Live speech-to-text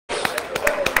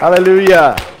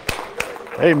Hallelujah.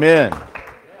 Amen.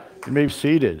 You may be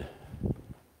seated.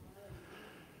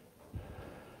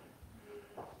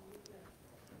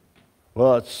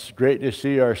 Well, it's great to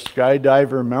see our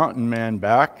skydiver mountain man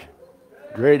back.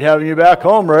 Great having you back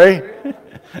home, Ray.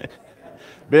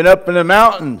 Been up in the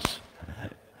mountains.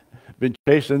 Been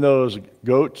chasing those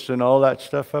goats and all that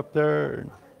stuff up there.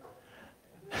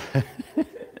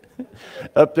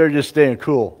 Up there just staying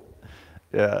cool.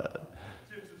 Yeah.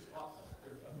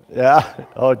 Yeah.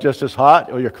 Oh, just as hot?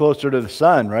 Oh, you're closer to the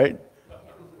sun, right?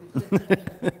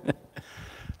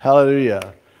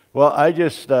 Hallelujah. Well, I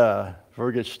just, before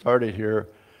we get started here,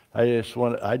 I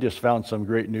just found some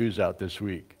great news out this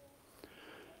week.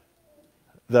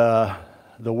 The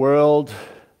World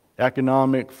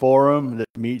Economic Forum that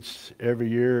meets every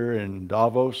year in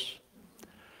Davos,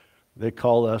 they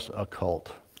call us a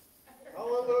cult.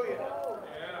 Hallelujah.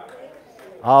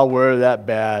 I'll wear that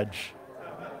badge.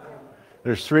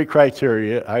 There's 3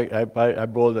 criteria. I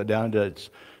boiled it down to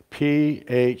it's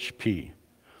PHP.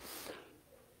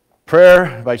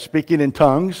 Prayer by speaking in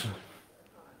tongues.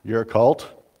 You're a cult.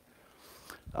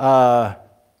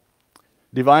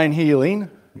 Divine healing.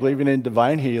 Believing in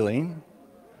divine healing.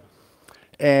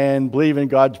 And believe in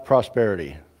God's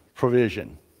prosperity,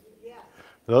 provision.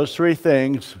 Those 3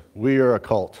 things, we are a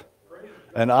cult.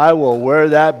 And I will wear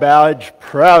that badge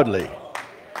proudly.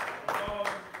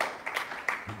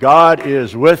 God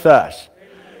is with us.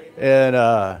 And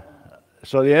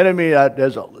so the enemy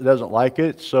doesn't like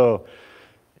it. So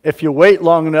if you wait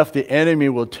long enough, the enemy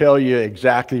will tell you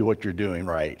exactly what you're doing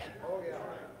right.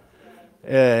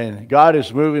 And God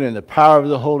is moving in the power of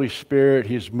the Holy Spirit.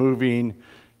 He's moving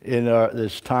in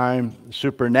this time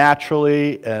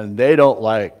supernaturally, and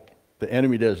the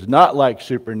enemy does not like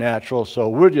supernatural, so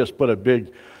we'll just put a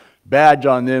big badge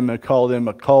on them and call them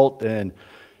a cult, and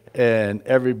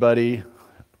everybody,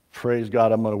 praise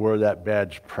God, I'm going to wear that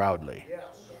badge proudly.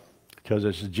 Because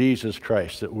it's Jesus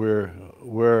Christ that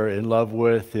we're in love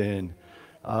with, and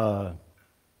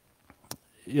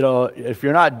if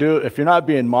you're not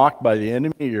being mocked by the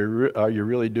enemy, are you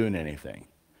really doing anything?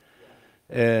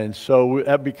 And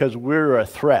so because we're a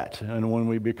threat, and when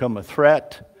we become a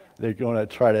threat, they're going to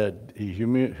try to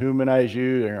humanize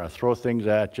you. They're going to throw things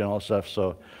at you and all stuff.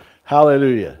 So,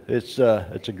 hallelujah! It's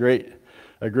a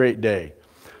great day.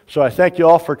 So I thank you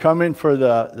all for coming for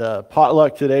the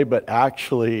potluck today. But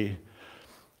actually,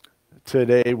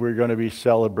 today we're going to be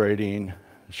celebrating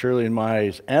Shirley and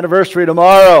my anniversary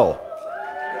tomorrow.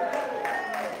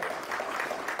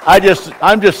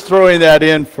 I'm just throwing that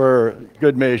in for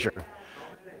good measure.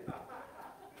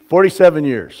 47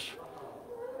 years.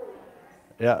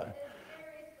 Yeah.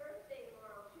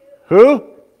 Who?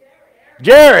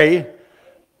 Jerry.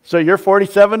 So you're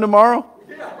 47 tomorrow?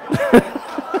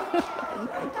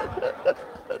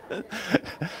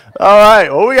 All right.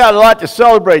 Well, we got a lot to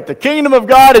celebrate. The kingdom of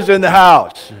God is in the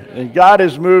house, and God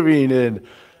is moving, and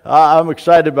I'm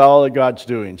excited about all that God's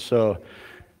doing. So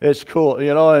it's cool,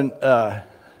 and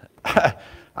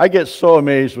I get so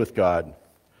amazed with God.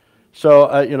 So,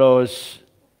 it's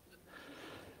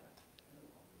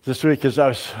this week as I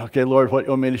was, okay, Lord, what do you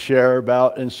want me to share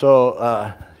about? And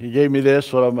so He gave me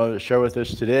this, what I'm going to share with us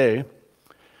today.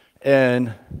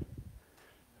 And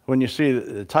when you see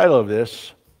the title of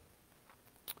this,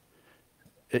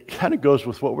 it kind of goes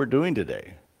with what we're doing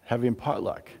today, having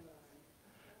potluck.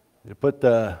 You put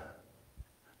the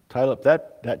title up,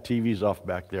 that TV's off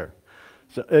back there.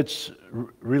 So it's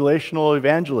relational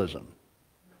evangelism,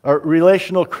 or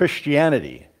relational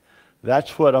Christianity.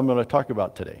 That's what I'm going to talk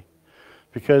about today,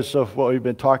 because of what we've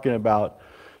been talking about.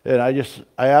 And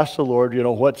I asked the Lord,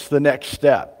 what's the next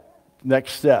step?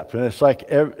 Next step. And it's like,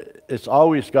 it's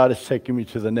always God is taking me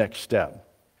to the next step.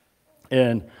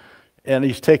 And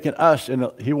He's taken us, and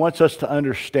He wants us to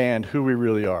understand who we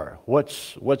really are.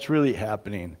 What's really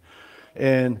happening.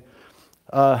 And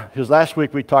because last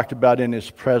week we talked about in His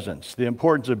presence, the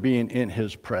importance of being in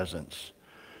His presence.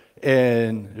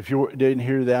 And if you didn't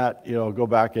hear that, go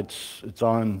back. It's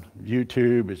on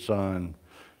YouTube. It's on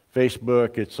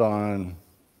Facebook. It's on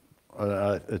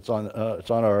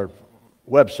our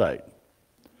website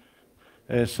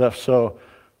and stuff. So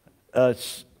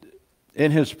it's in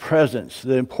His presence.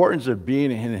 The importance of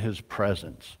being in His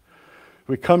presence.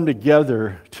 We come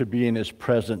together to be in His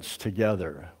presence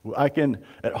together.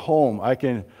 At home, I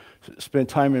can spend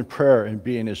time in prayer and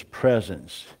be in His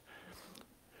presence.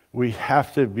 We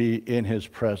have to be in His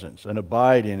presence and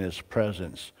abide in His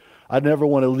presence. I never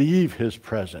want to leave His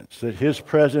presence. That His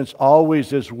presence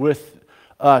always is with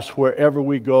us wherever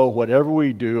we go, whatever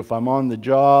we do, if I'm on the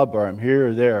job or I'm here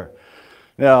or there.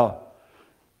 Now,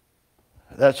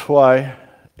 that's why,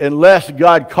 unless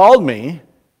God called me,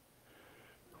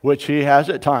 which he has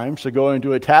at times, to go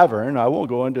into a tavern. I won't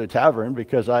go into a tavern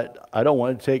because I don't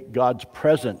want to take God's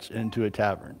presence into a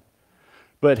tavern.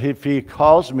 But if he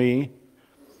calls me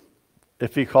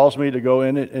to go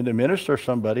in and to minister to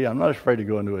somebody, I'm not afraid to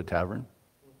go into a tavern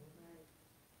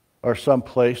or some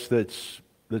place that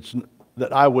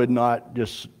I would not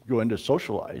just go in to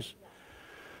socialize.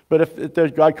 But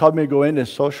if God called me to go in and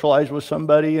socialize with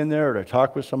somebody in there or to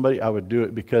talk with somebody, I would do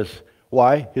it because,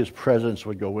 why? His presence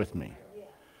would go with me.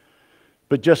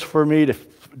 But just for me to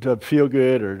feel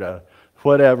good or to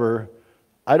whatever,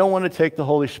 I don't want to take the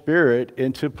Holy Spirit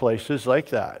into places like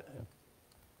that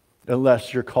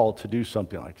unless you're called to do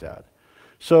something like that.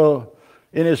 So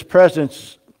in his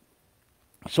presence,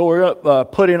 so we're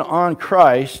putting on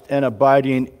Christ and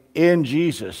abiding in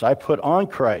Jesus. I put on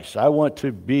Christ. I want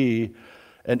to be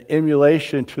an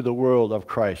emulation to the world of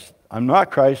Christ. I'm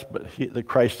not Christ, but the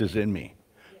Christ is in me.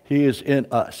 He is in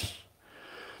us.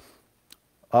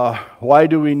 Why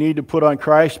do we need to put on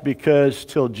Christ? Because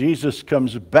till Jesus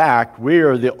comes back, we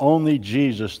are the only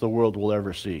Jesus the world will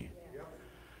ever see.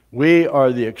 We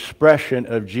are the expression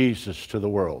of Jesus to the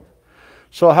world.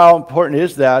 So how important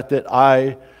is that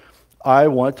I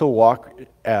want to walk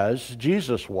as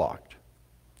Jesus walked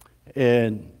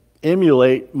and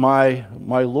emulate my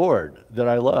Lord that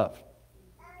I love.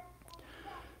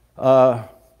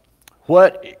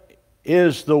 What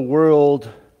is the world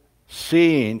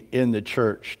seeing in the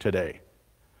church today?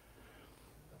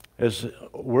 As the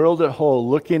world at whole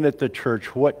looking at the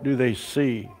church, what do they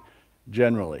see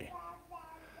generally?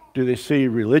 Do they see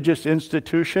religious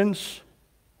institutions?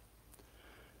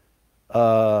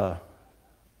 Do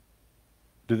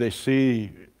they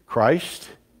see Christ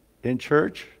in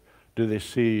church? Do they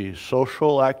see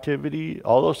social activity?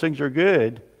 All those things are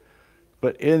good,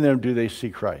 but in them, do they see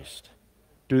Christ?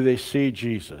 Do they see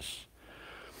Jesus?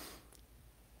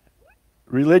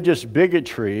 Religious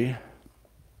bigotry,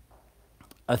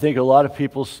 I think a lot of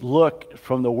people look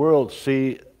from the world,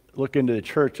 look into the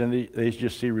church, and they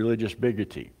just see religious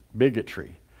bigotry.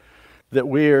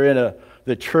 That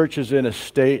the church is in a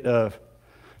state of,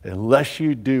 unless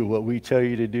you do what we tell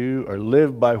you to do or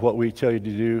live by what we tell you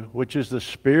to do, which is the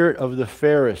spirit of the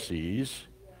Pharisees.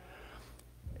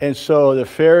 And so the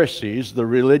Pharisees, the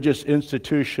religious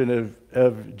institution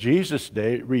of Jesus'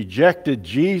 day, rejected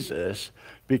Jesus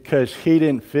because he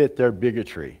didn't fit their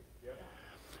bigotry.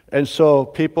 And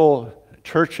so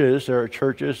churches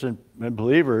and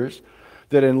believers,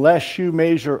 that unless you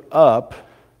measure up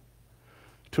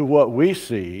to what we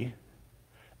see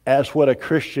as what a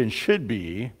Christian should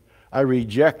be, I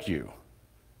reject you.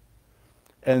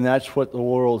 And that's what the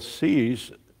world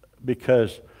sees,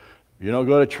 because you don't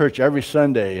go to church every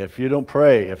Sunday, if you don't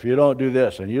pray, if you don't do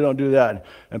this and you don't do that,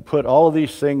 and put all of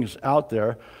these things out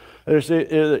there. If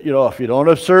you don't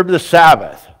observe the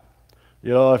Sabbath,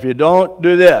 if you don't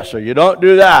do this or you don't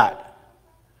do that,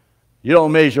 you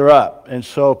don't measure up. And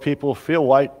so people feel,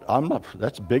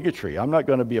 that's bigotry. I'm not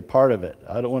going to be a part of it.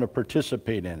 I don't want to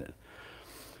participate in it.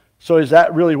 So is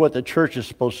that really what the church is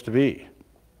supposed to be?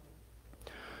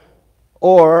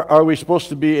 Or are we supposed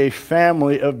to be a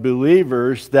family of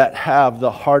believers that have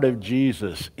the heart of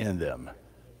Jesus in them?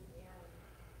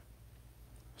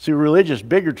 See, religious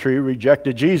bigotry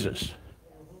rejected Jesus.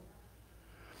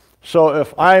 So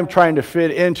if I'm trying to fit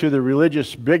into the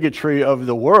religious bigotry of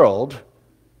the world,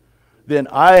 then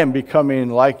I am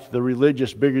becoming like the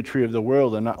religious bigotry of the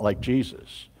world and not like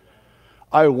Jesus.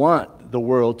 I want the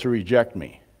world to reject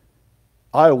me.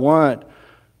 I want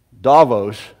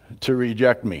Davos to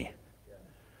reject me,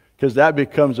 because that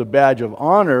becomes a badge of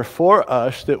honor for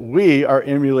us that we are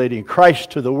emulating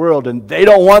Christ to the world, and they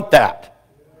don't want that.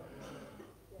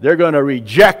 They're going to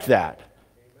reject that.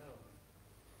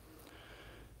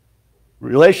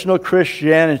 Relational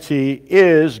Christianity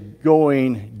is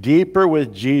going deeper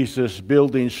with Jesus,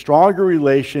 building stronger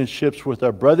relationships with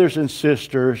our brothers and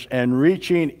sisters, and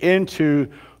reaching into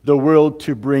the world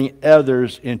to bring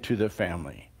others into the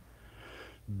family.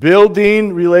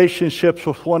 Building relationships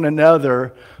with one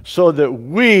another so that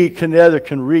we can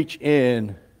reach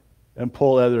in and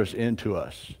pull others into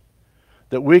us.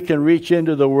 That we can reach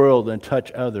into the world and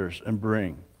touch others and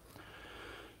bring.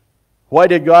 Why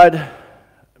did God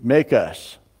make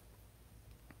us?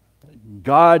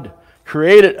 God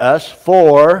created us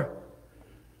for,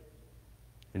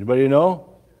 anybody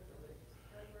know?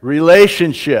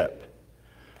 Relationship.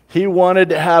 He wanted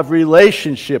to have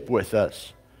relationship with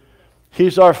us.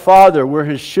 He's our Father. We're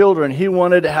His children. He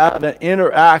wanted to have an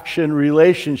interaction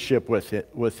relationship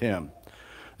with Him.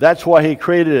 That's why He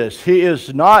created us. He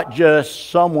is not just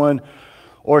someone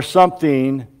or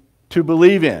something to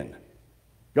believe in.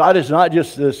 God is not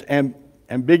just this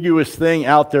ambiguous thing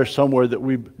out there somewhere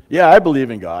that yeah, I believe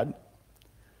in God.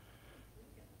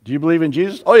 Do you believe in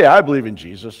Jesus? Oh yeah, I believe in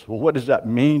Jesus. Well, what does that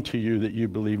mean to you that you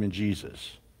believe in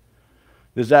Jesus?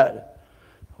 Does that,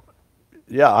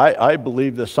 yeah, I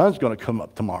believe the sun's going to come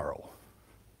up tomorrow.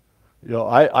 You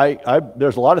know,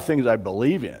 there's a lot of things I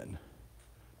believe in,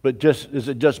 but is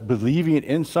it just believing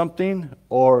in something,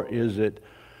 or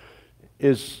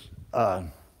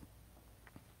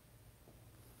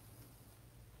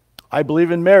I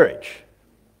believe in marriage.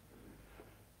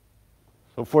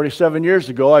 So 47 years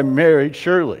ago, I married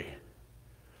Shirley.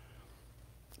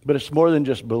 But it's more than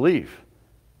just belief.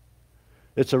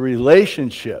 It's a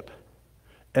relationship.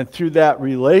 And through that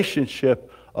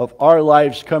relationship of our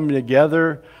lives coming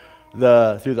together,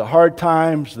 through the hard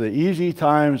times, the easy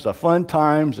times, the fun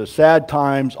times, the sad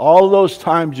times, all those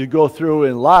times you go through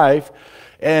in life,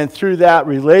 and through that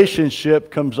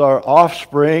relationship comes our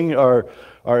offspring,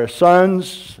 our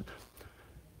sons.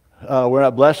 We're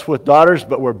not blessed with daughters,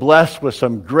 but we're blessed with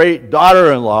some great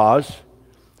daughter-in-laws.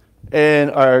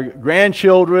 And our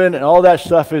grandchildren and all that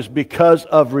stuff is because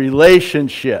of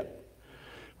relationship,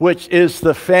 which is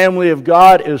the family of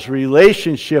God, is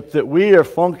relationship, that we are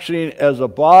functioning as a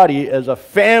body, as a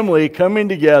family coming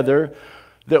together,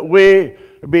 that we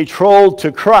are betrothed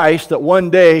to Christ, that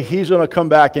one day He's going to come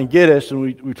back and get us. And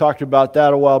we talked about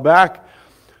that a while back.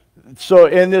 So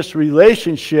in this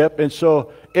relationship,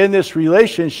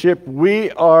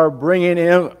 we are bringing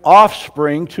in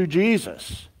offspring to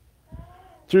Jesus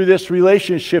through this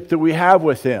relationship that we have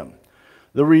with Him.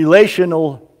 The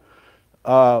relational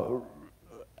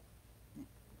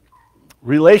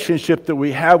relationship that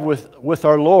we have with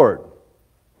our Lord.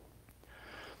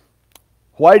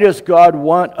 Why does God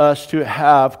want us to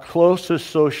have close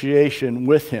association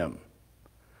with Him?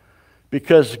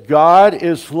 Because God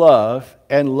is love,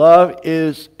 and love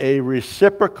is a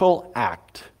reciprocal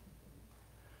act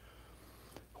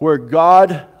where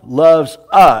God loves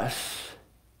us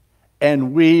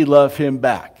and we love Him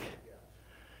back.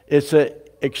 It's an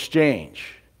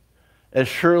exchange. As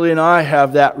Shirley and I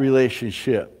have that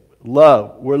relationship,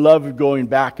 love, we're love going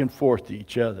back and forth to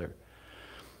each other.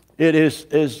 It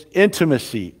is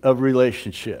intimacy of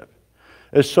relationship.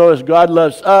 And so as God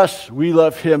loves us, we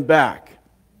love Him back.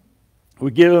 We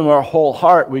give Him our whole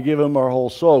heart. We give Him our whole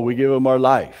soul. We give Him our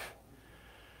life.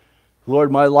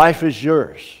 Lord, my life is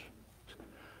yours.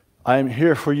 I am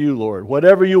here for you, Lord.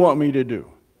 Whatever you want me to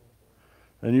do.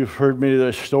 And you've heard many of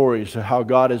those stories of how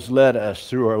God has led us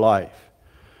through our life.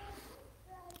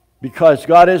 Because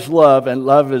God is love, and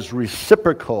love is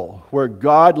reciprocal, where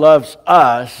God loves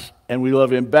us and we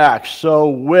love Him back. So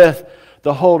with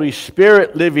the Holy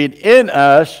Spirit living in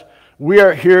us, we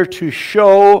are here to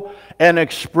show and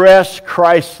express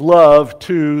Christ's love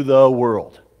to the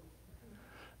world.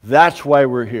 That's why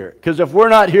we're here. Because if we're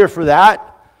not here for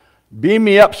that, beam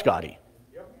me up, Scotty.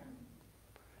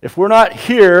 If we're not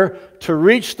here to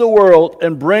reach the world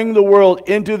and bring the world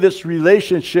into this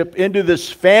relationship, into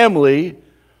this family,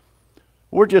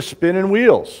 we're just spinning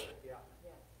wheels.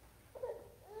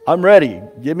 I'm ready.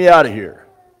 Get me out of here.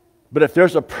 But if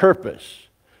there's a purpose,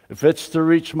 if it's to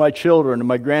reach my children and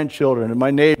my grandchildren and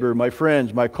my neighbor, my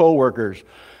friends, my coworkers,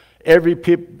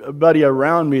 everybody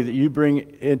around me that you bring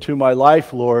into my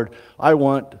life, Lord, I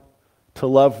want to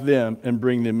love them and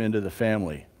bring them into the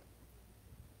family.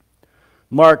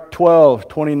 Mark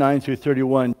 12:29 through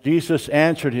 31, Jesus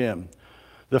answered him,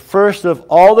 "The first of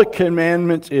all the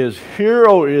commandments is, Hear,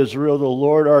 O Israel, the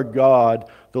Lord our God,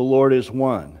 the Lord is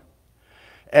one.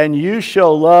 And you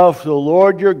shall love the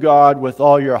Lord your God with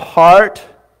all your heart,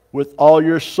 with all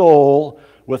your soul,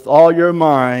 with all your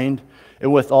mind,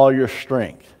 and with all your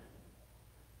strength."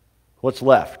 What's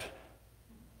left?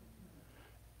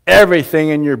 Everything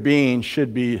in your being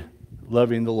should be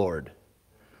loving the Lord.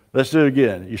 Let's do it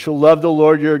again. You shall love the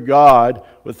Lord your God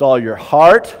with all your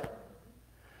heart,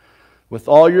 with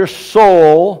all your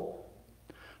soul,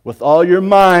 with all your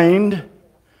mind,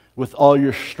 with all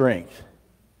your strength.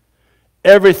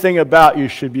 Everything about you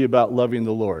should be about loving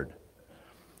the Lord.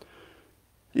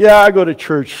 Yeah, I go to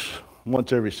church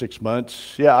once every 6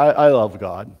 months. Yeah, I love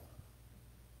God.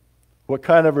 What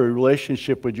kind of a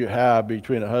relationship would you have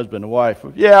between a husband and wife?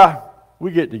 Yeah,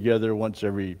 we get together once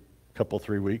every couple,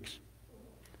 3 weeks.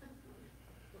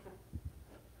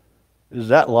 Is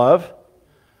that love?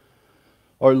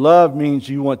 Or love means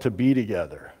you want to be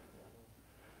together.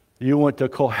 You want to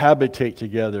cohabitate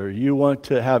together. You want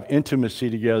to have intimacy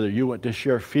together. You want to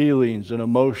share feelings and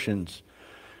emotions.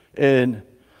 And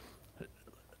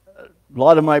a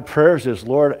lot of my prayers is,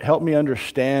 Lord, help me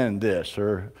understand this,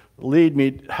 or lead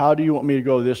me, how do you want me to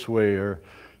go this way? Or,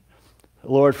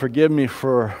 Lord, forgive me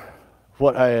for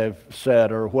what I have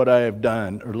said or what I have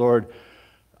done. Or Lord,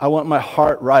 I want my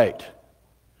heart right.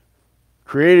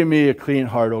 Create in me a clean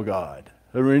heart, O God,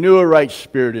 and renew a right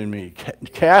spirit in me.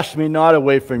 Cast me not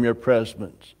away from your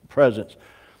presence.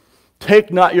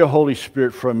 Take not your Holy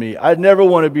Spirit from me. I never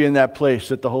want to be in that place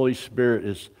that the Holy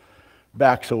Spirit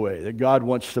backs away, that God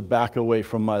wants to back away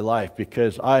from my life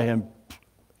because I am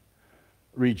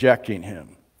rejecting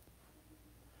him.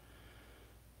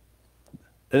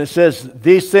 And it says,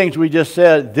 these things we just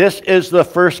said, this is the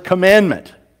first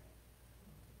commandment.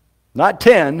 Not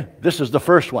 10, this is the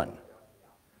first one.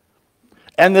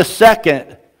 And the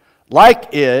second,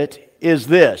 like it, is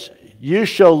this: you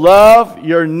shall love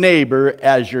your neighbor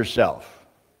as yourself.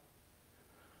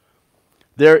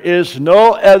 There is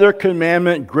no other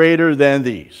commandment greater than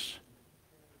these.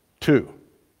 2.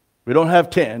 We don't have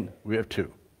 10, we have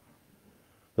 2.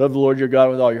 Love the Lord your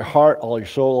God with all your heart, all your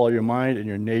soul, all your mind, and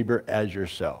your neighbor as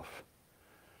yourself.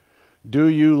 Do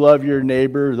you love your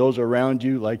neighbor, those around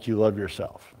you, like you love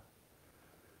yourself?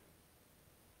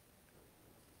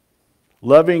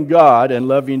 Loving God and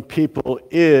loving people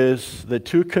is the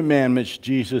 2 commandments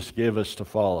Jesus gave us to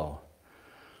follow.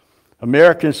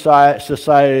 American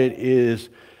society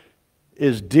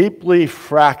is deeply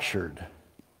fractured.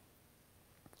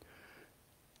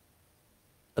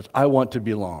 I want to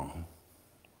belong.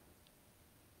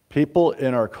 People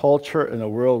in our culture and the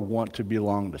world want to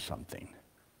belong to something.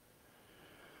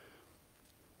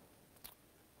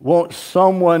 Won't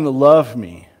someone love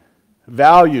me,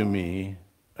 value me,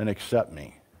 and accept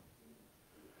me?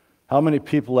 How many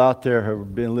people out there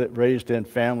have been raised in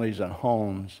families and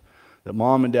homes that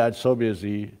mom and dad so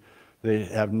busy, they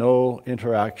have no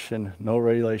interaction, no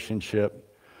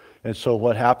relationship, and so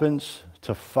what happens?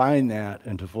 To find that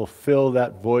and to fulfill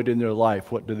that void in their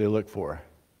life, what do they look for?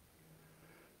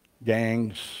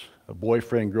 Gangs, a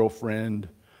boyfriend, girlfriend,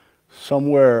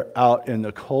 somewhere out in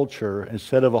the culture.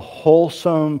 Instead of a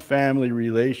wholesome family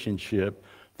relationship,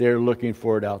 they're looking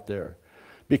for it out there.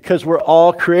 Because we're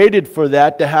all created for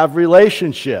that, to have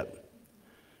relationship.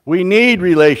 We need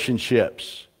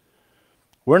relationships.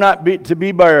 We're not to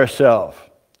be by ourselves.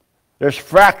 There's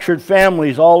fractured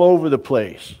families all over the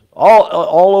place.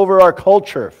 All over our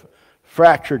culture,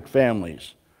 fractured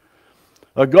families.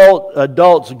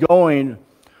 Adults going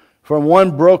from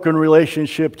one broken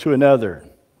relationship to another.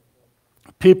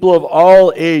 People of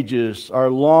all ages are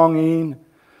lonely,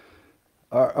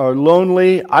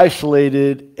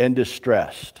 isolated, and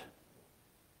distressed.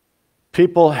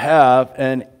 People have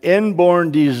an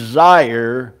inborn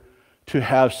desire to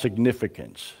have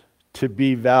significance, to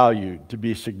be valued, to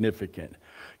be significant.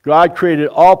 God created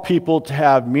all people to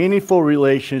have meaningful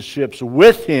relationships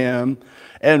with Him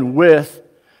and with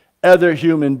other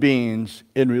human beings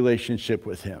in relationship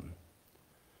with Him.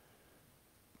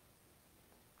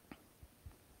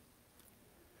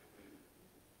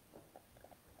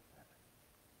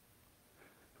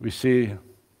 We see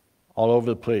all over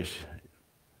the place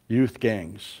youth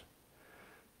gangs,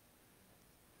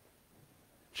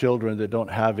 children that don't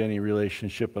have any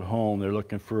relationship at home. They're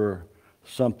looking for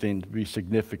something to be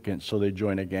significant, so they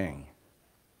join a gang.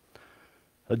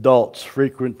 Adults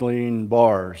frequenting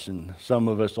bars, and some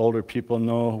of us older people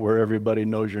know Where Everybody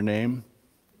Knows Your Name,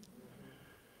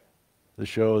 the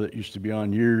show that used to be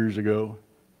on years ago.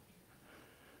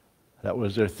 That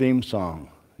was their theme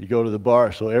song. You go to the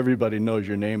bar, so everybody knows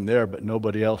your name there, but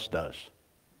nobody else does.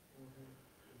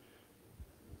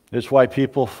 It's why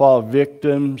people fall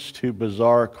victims to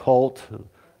bizarre cult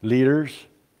leaders,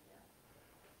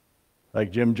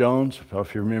 like Jim Jones.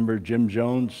 If you remember Jim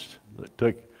Jones, that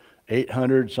took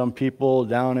 800 some people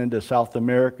down into South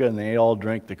America, and they all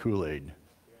drank the Kool-Aid.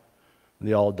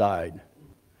 They all died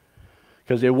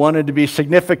because they wanted to be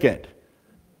significant.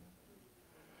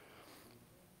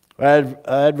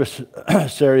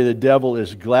 Adversary, the devil,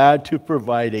 is glad to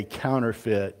provide a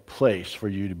counterfeit place for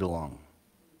you to belong.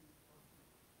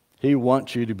 He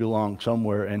wants you to belong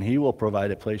somewhere, and he will provide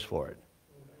a place for it.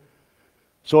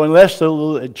 So unless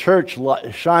the church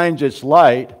shines its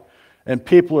light and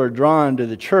people are drawn to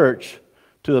the church,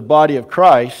 to the body of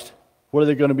Christ, what are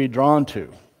they going to be drawn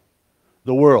to?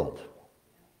 The world.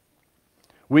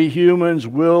 We humans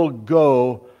will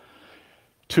go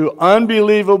to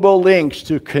unbelievable lengths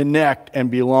to connect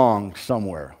and belong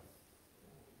somewhere.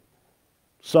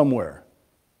 Somewhere.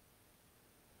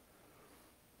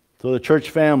 So the church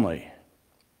family,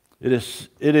 it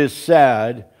is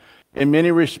sad. In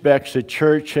many respects, the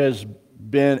church has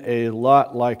been a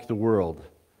lot like the world.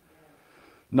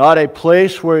 Not a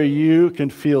place where you can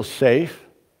feel safe,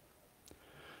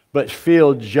 but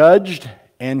feel judged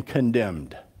and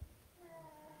condemned.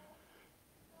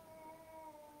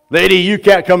 Lady, you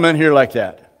can't come in here like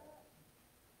that.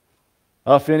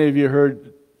 If any of you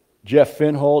heard Jeff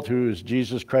Finholt, who is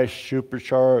Jesus Christ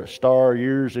superstar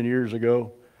years and years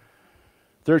ago,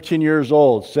 13 years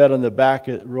old, sat on the back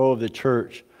row of the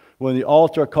church. When the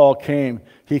altar call came,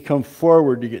 he come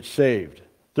forward to get saved.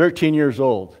 13 years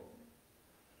old.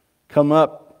 Come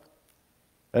up,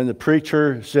 and the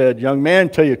preacher said, "Young man,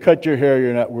 till you cut your hair,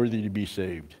 you're not worthy to be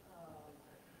saved."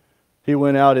 He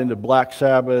went out into Black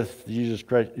Sabbath, Jesus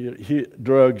Christ,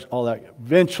 drugs, all that.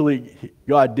 Eventually,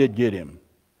 God did get him.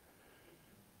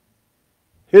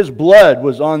 His blood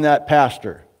was on that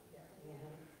pastor.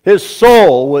 His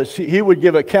soul was, he would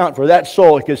give account for that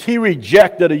soul because he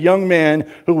rejected a young man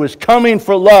who was coming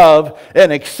for love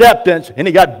and acceptance, and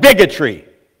he got bigotry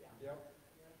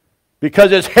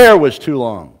because his hair was too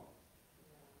long.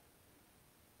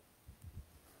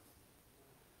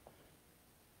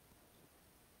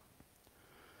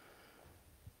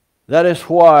 That is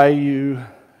why you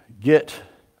get,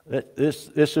 this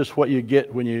is what you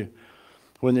get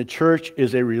when the church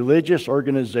is a religious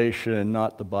organization and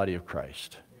not the body of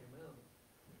Christ.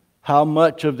 How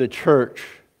much of the church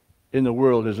in the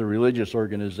world is a religious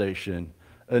organization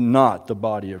and not the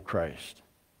body of Christ?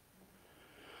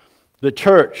 The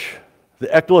church,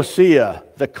 the ecclesia,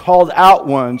 the called out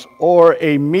ones, or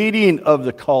a meeting of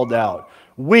the called out.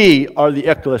 We are the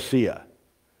ecclesia.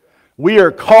 We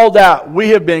are called out. We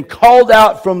have been called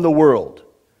out from the world.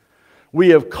 We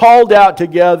have called out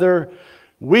together.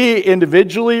 We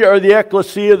individually are the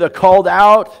ecclesia, the called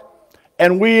out,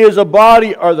 and we as a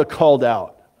body are the called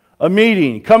out. A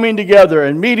meeting, coming together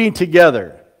and meeting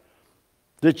together.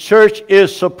 The church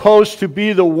is supposed to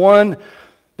be the one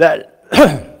that,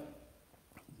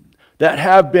 that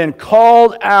have been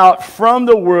called out from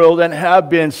the world and have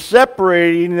been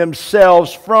separating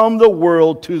themselves from the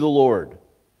world to the Lord.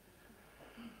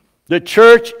 The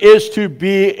church is to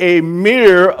be a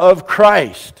mirror of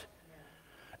Christ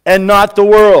and not the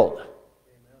world.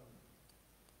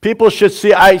 People should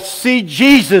see, I see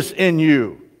Jesus in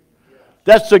you.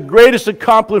 That's the greatest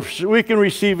accomplishment we can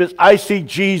receive is, I see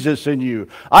Jesus in you.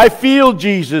 I feel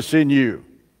Jesus in you.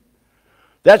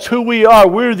 That's who we are.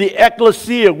 We're the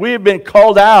ecclesia. We have been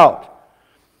called out.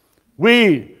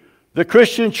 We, the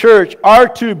Christian church, are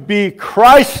to be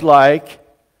Christ-like,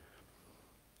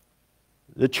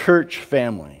 the church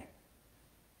family.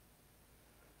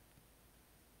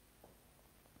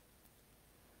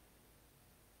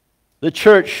 The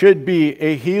church should be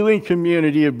a healing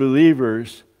community of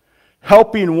believers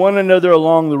helping one another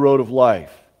along the road of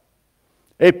life.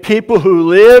 A people who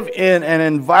live in an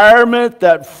environment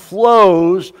that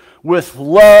flows with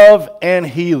love and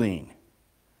healing.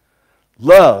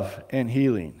 Love and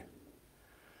healing.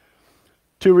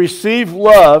 To receive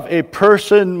love, a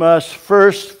person must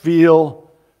first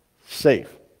feel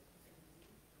safe.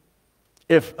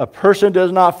 If a person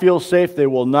does not feel safe, they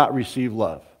will not receive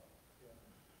love.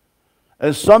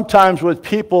 And sometimes with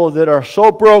people that are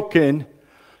so broken,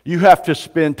 you have to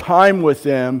spend time with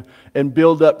them and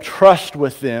build up trust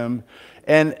with them.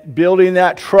 And building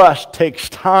that trust takes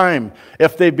time.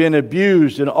 If they've been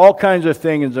abused and all kinds of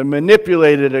things and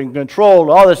manipulated and controlled,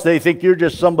 all this, they think you're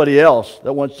just somebody else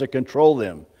that wants to control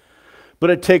them. But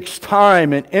it takes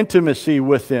time and intimacy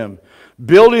with them.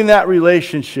 Building that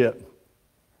relationship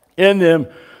in them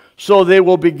so they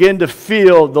will begin to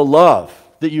feel the love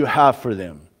that you have for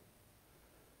them.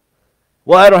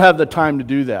 Well, I don't have the time to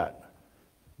do that.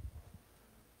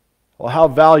 Well, how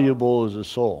valuable is a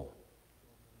soul?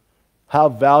 How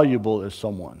valuable is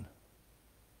someone?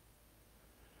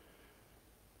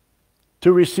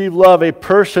 To receive love, a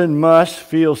person must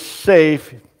feel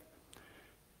safe.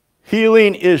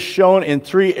 Healing is shown in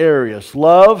three areas: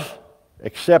 love,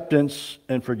 acceptance,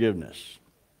 and forgiveness.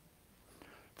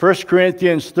 1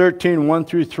 Corinthians 13, 1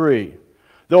 through 3.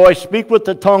 Though I speak with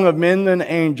the tongue of men and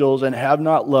angels and have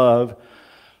not love,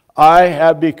 I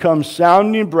have become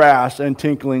sounding brass and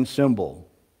tinkling cymbal.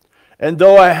 And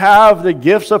though I have the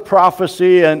gifts of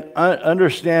prophecy and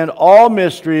understand all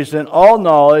mysteries and all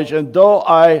knowledge, and though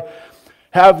I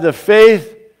have the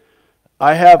faith,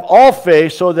 I have all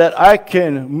faith so that I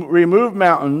can remove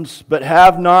mountains, but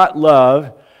have not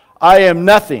love, I am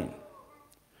nothing.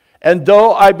 And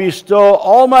though I bestow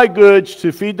all my goods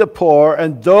to feed the poor,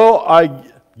 and though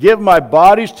I give my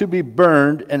bodies to be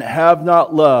burned and have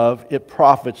not love, it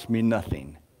profits me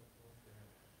nothing.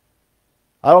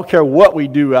 I don't care what we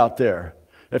do out there.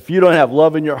 If you don't have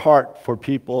love in your heart for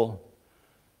people,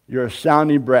 you're a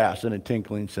sounding brass and a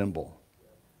tinkling cymbal.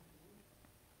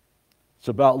 It's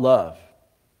about love.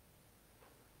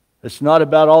 It's not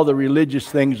about all the religious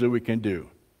things that we can do.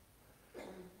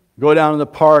 Go down in the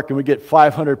park and we get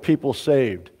 500 people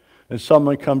saved, and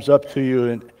someone comes up to you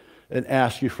and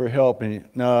ask you for help, and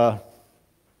no,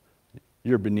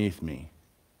 you're beneath me.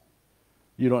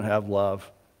 You don't have love.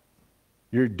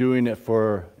 You're doing it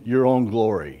for your own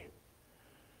glory.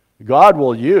 God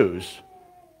will He'll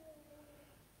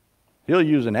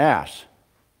use an ass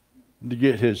to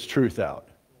get His truth out.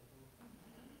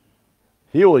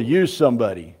 He will use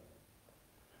somebody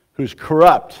who's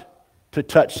corrupt to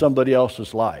touch somebody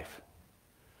else's life.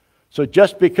 So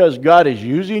just because God is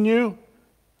using you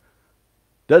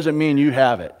doesn't mean you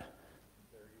have it.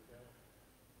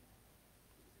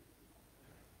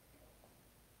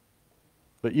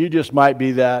 But you just might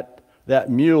be that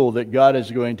mule that God is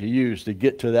going to use to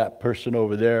get to that person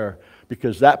over there,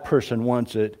 because that person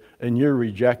wants it and you're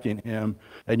rejecting him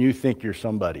and you think you're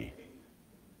somebody.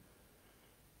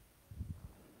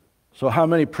 So how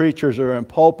many preachers are in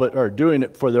pulpit are doing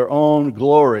it for their own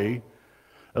glory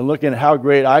and looking at how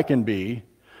great I can be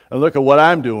and look at what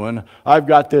I'm doing. I've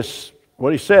got this,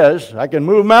 what he says, I can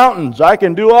move mountains. I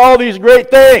can do all these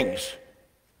great things.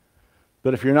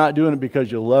 But if you're not doing it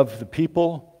because you love the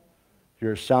people,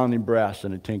 you're a sounding brass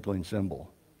and a tinkling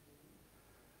cymbal.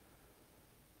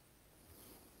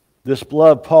 This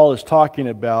love Paul is talking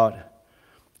about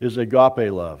is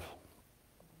agape love.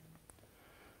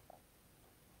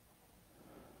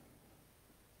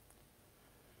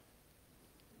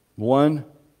 One,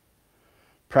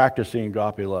 practicing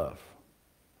agape love.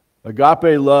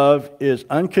 Agape love is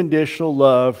unconditional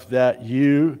love that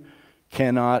you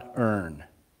cannot earn.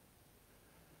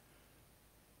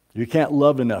 You can't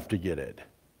love enough to get it.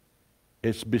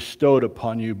 It's bestowed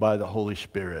upon you by the Holy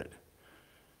Spirit.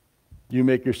 You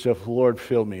make yourself, Lord,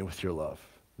 fill me with your love,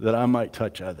 that I might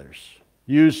touch others.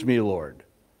 Use me, Lord.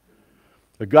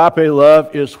 Agape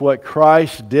love is what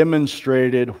Christ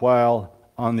demonstrated while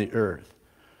on the earth.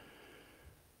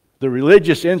 The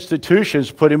religious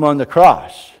institutions put him on the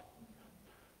cross.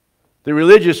 The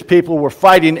religious people were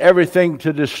fighting everything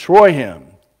to destroy him.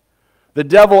 The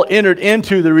devil entered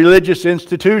into the religious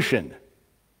institution.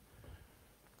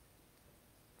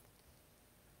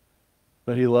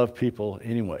 But he loved people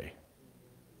anyway.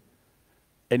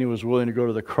 And he was willing to go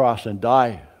to the cross and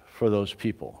die for those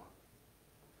people.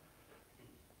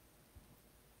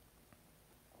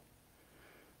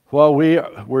 While we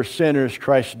were sinners,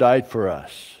 Christ died for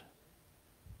us.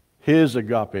 His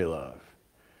agape love.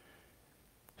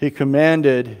 He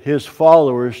commanded his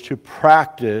followers to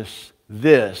practice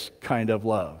this kind of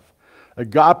love.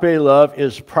 Agape love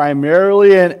is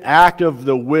primarily an act of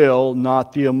the will,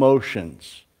 not the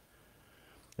emotions.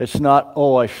 It's not,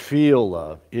 oh, I feel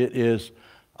love. It is,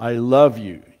 I love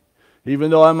you.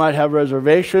 Even though I might have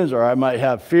reservations, or I might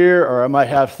have fear, or I might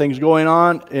have things going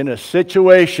on in a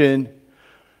situation.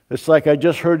 It's like I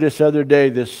just heard this other day,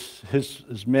 this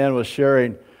man was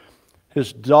sharing,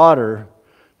 his daughter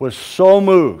was so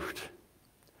moved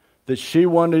that she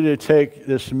wanted to take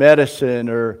this medicine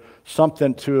or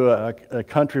something to a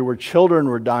country where children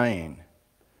were dying.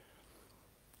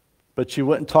 But she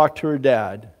went and talked to her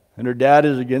dad, and her dad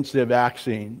is against the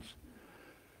vaccines.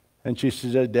 And she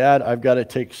said, Dad, I've got to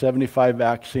take 75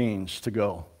 vaccines to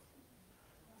go.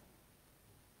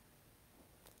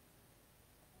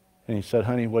 And he said,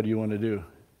 honey, what do you want to do?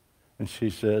 And she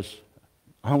says,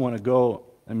 I want to go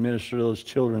and minister to those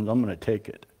children. I'm going to take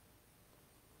it.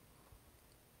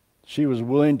 She was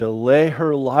willing to lay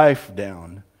her life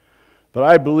down. But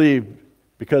I believe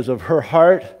because of her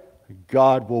heart,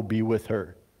 God will be with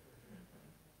her.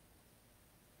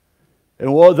 And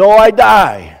though I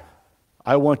die,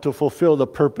 I want to fulfill the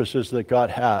purposes that God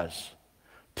has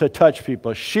to touch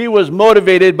people. She was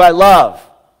motivated by love,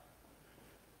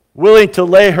 willing to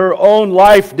lay her own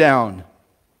life down.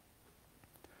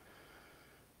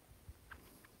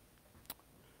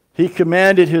 He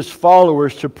commanded his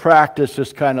followers to practice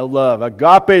this kind of love.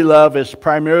 Agape love is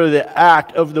primarily the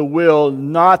act of the will,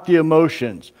 not the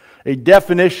emotions. A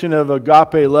definition of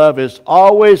agape love is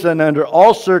always and under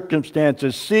all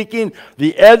circumstances seeking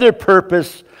the other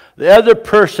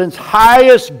person's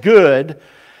highest good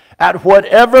at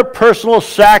whatever personal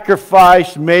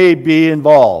sacrifice may be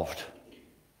involved.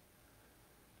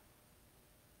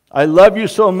 I love you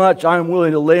so much, I'm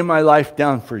willing to lay my life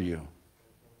down for you.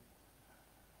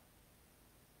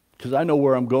 Because I know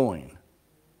where I'm going.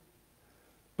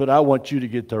 But I want you to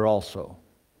get there also.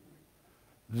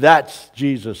 That's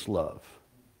Jesus' love.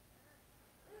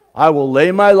 I will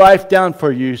lay my life down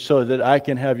for you so that I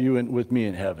can have you with me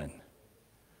in heaven.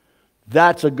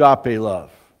 That's agape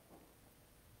love.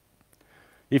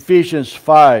 Ephesians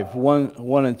 5,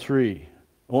 1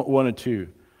 and 2.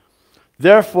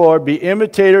 Therefore, be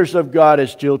imitators of God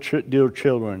as dear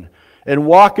children, and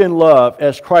walk in love,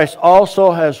 as Christ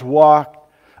also has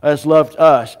has loved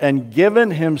us and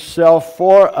given himself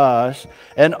for us,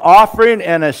 an offering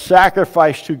and a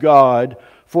sacrifice to God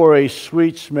for a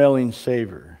sweet-smelling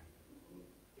savor.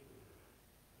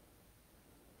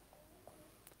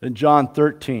 In John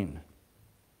 13,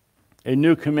 a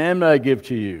new commandment I give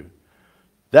to you,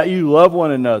 that you love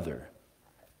one another,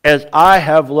 as I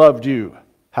have loved you.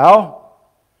 How?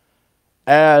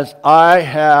 As I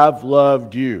have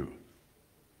loved you.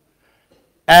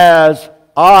 As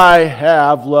I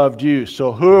have loved you.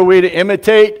 So who are we to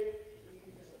imitate?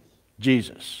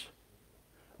 Jesus.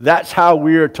 That's how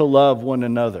we are to love one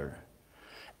another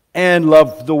and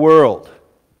love the world.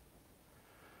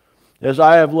 As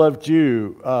I have loved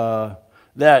you,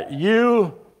 that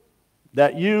you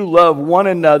love one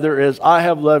another as I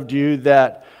have loved you,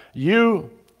 that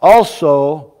you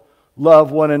also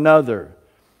love one another.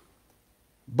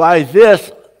 By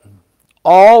this,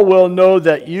 all will know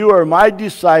that you are my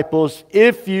disciples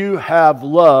if you have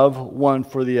love one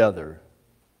for the other.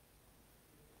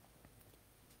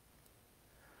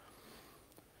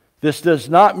 This does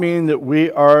not mean that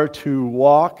we are to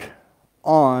walk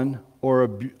on or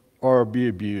be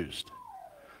abused.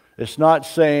 It's not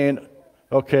saying,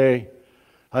 okay,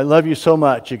 I love you so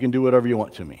much, you can do whatever you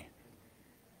want to me.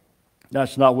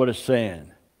 That's not what it's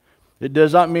saying. It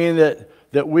does not mean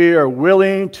that we are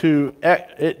willing to,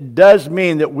 it does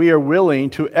mean that we are willing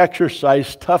to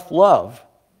exercise tough love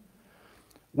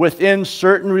within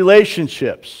certain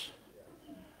relationships.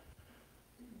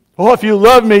 Oh, if you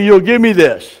love me, you'll give me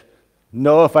this.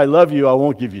 No, if I love you, I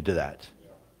won't give you to that.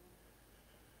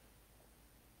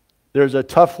 There's a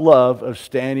tough love of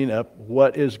standing up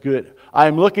what is good.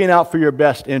 I'm looking out for your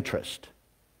best interest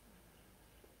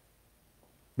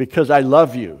because I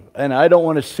love you and I don't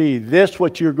want to see this,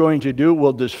 what you're going to do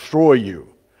will destroy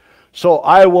you. So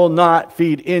I will not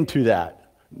feed into that.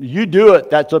 You do it,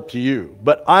 that's up to you.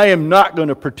 But I am not going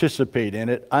to participate in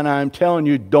it, and I'm telling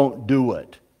you, don't do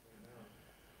it.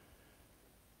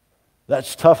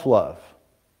 That's tough love.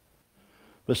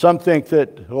 But some think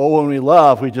that, oh, when we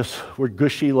love, we're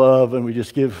gushy love and we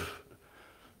just give.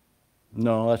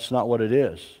 No, that's not what it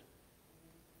is.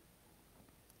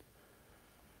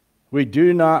 We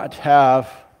do not have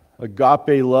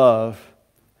agape love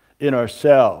in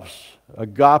ourselves.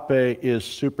 Agape is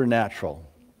supernatural.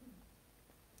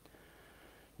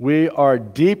 We are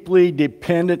deeply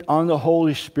dependent on the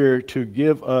Holy Spirit to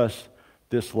give us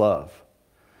this love.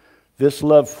 This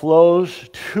love flows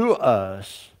to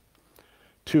us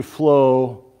to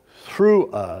flow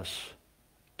through us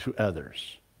to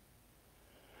others.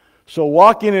 So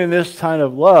walking in this kind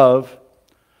of love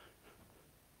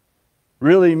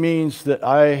really means that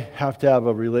I have to have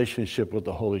a relationship with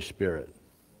the Holy Spirit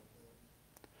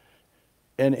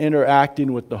and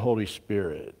interacting with the Holy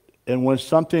Spirit. And when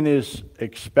something is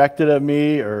expected of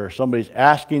me or somebody's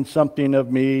asking something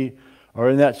of me or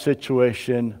in that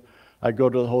situation, I go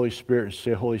to the Holy Spirit and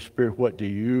say, Holy Spirit, what do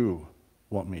you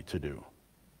want me to do?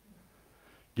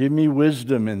 Give me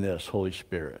wisdom in this, Holy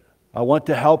Spirit. I want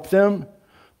to help them,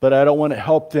 but I don't want to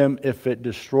help them if it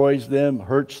destroys them,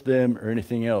 hurts them, or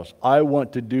anything else. I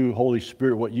want to do, Holy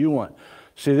Spirit, what you want.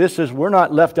 See, we're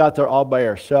not left out there all by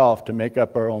ourselves to make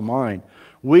up our own mind.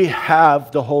 We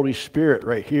have the Holy Spirit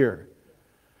right here.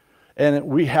 And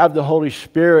we have the Holy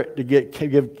Spirit to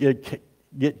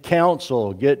get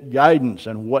counsel, get guidance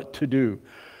on what to do.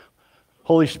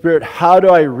 Holy Spirit, how do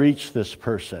I reach this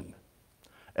person?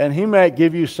 And He might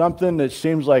give you something that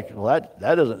seems like, well,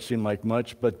 that doesn't seem like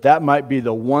much, but that might be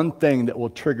the one thing that will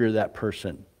trigger that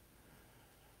person.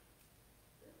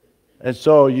 And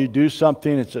so you do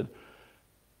something and say,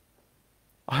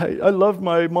 I love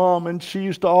my mom and she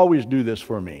used to always do this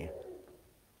for me.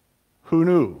 Who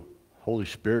knew? Holy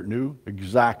Spirit knew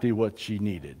exactly what she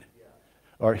needed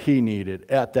or he needed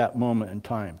at that moment in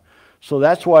time. So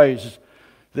that's why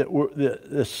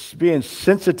this being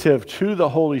sensitive to the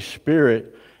Holy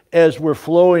Spirit as we're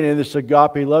flowing in this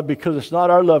agape love, because it's not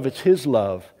our love, it's His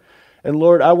love. And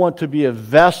Lord, I want to be a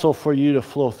vessel for you to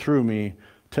flow through me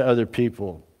to other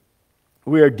people.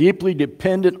 We are deeply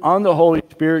dependent on the Holy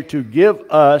Spirit to give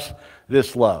us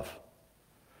this love.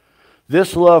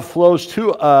 This love flows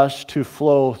to us to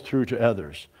flow through to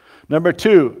others. Number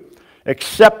 2,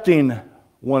 accepting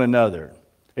one another.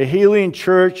 A healing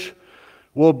church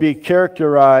will be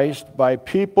characterized by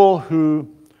people who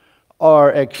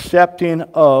are accepting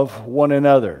of one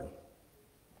another.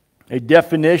 A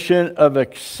definition of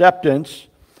acceptance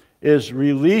is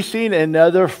releasing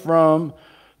another from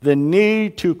the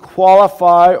need to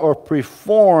qualify or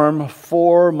perform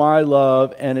for my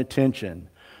love and attention,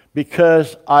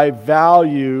 because I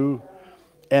value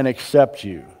and accept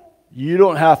you. You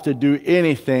don't have to do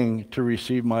anything to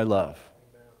receive my love.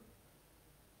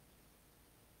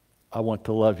 I want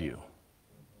to love you.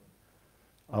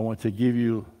 I want to give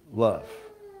you love.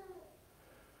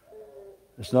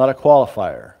 It's not a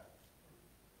qualifier.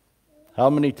 How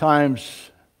many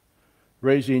times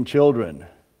raising children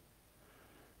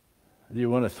do you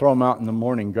want to throw them out in the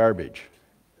morning garbage?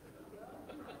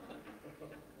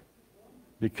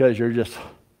 Because you're just,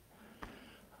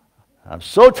 I'm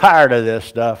so tired of this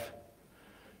stuff,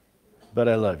 but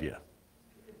I love you.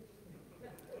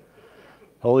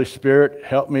 Holy Spirit,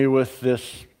 help me with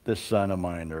this son of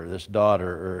mine or this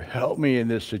daughter, or help me in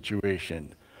this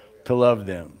situation to love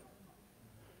them.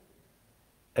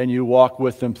 And you walk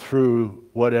with them through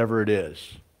whatever it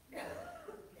is.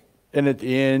 And at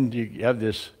the end, you have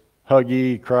this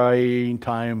huggy, crying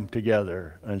time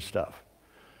together and stuff.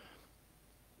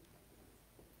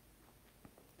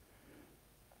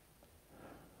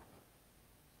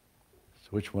 So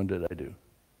which one did I do?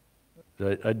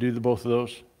 Did I do both of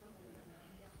those?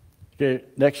 Okay,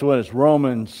 next one is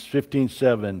Romans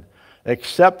 15:7.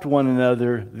 Accept one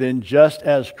another, then just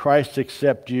as Christ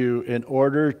accepted you in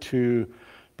order to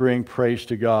bring praise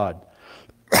to God.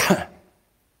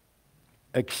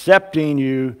 Accepting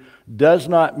you does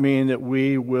not mean that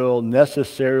we will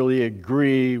necessarily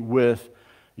agree with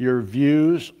your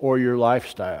views or your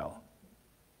lifestyle.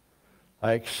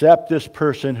 I accept this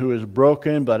person who is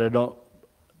broken, but I don't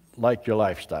like your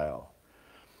lifestyle.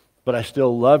 But I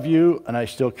still love you and I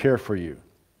still care for you.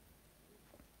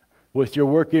 If you're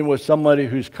working with somebody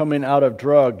who's coming out of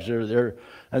drugs or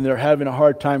they're having a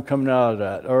hard time coming out of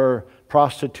that, or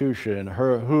prostitution,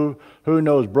 who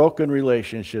knows, broken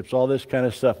relationships, all this kind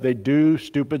of stuff. They do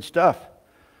stupid stuff.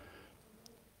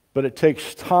 But it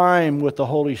takes time with the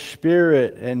Holy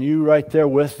Spirit and you right there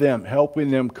with them, helping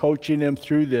them, coaching them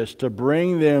through this to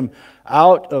bring them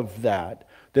out of that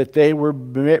they were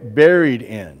buried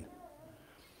in.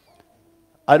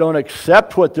 I don't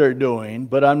accept what they're doing,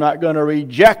 but I'm not going to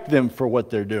reject them for what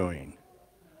they're doing.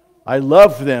 I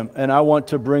love them and I want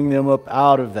to bring them up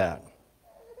out of that.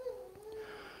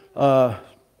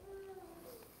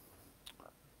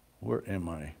 Where am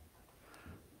I?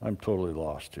 I'm totally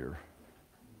lost here.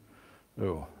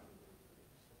 Oh.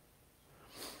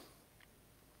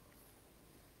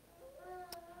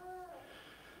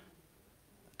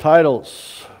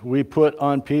 Titles we put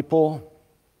on people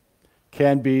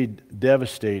can be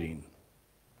devastating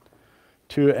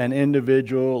to an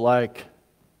individual, like,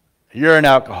 you're an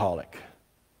alcoholic,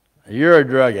 you're a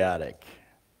drug addict,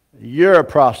 you're a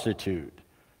prostitute,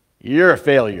 you're a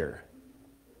failure.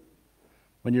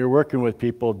 When you're working with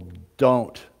people,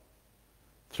 don't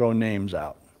throw names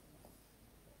out.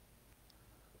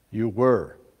 You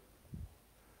were.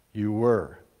 You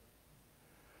were.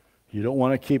 You don't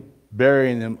want to keep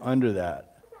burying them under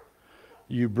that.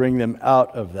 You bring them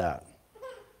out of that.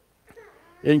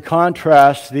 In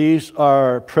contrast, these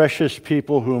are precious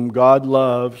people whom God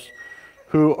loves,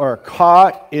 who are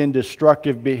caught in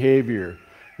destructive behavior.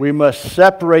 We must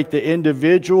separate the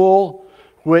individual,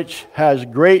 which has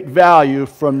great value,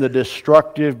 from the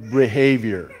destructive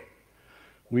behavior.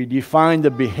 We define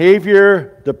the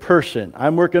behavior, the person.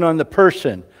 I'm working on the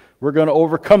person. We're going to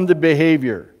overcome the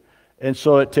behavior. And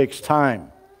so it takes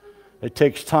time. It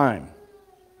takes time.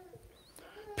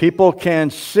 People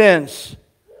can sense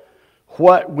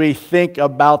what we think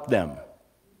about them.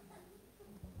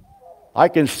 I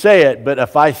can say it, but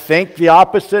if I think the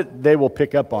opposite, they will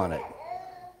pick up on it.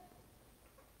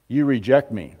 You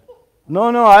reject me.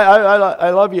 No, I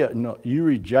love you. No, you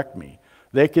reject me.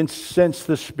 They can sense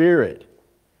the Spirit.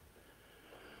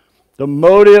 The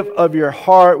motive of your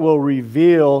heart will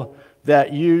reveal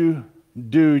that you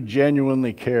do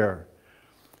genuinely care.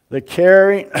 The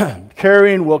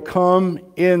caring will come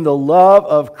in the love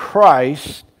of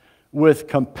Christ with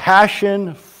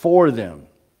compassion for them.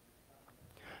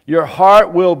 Your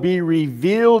heart will be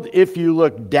revealed if you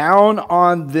look down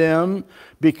on them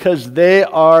because they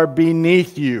are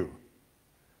beneath you.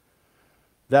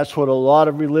 That's what a lot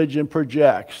of religion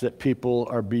projects, that people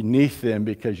are beneath them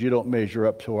because you don't measure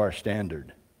up to our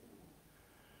standard.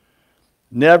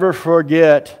 Never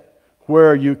forget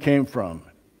where you came from.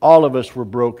 All of us were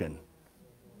broken.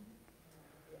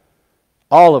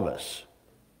 All of us.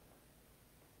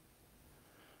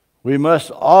 We must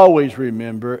always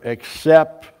remember,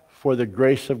 except for the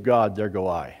grace of God, there go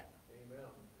I. Amen.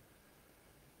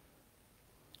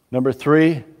 Number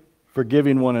 3,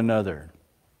 forgiving one another.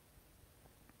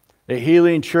 A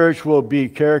healing church will be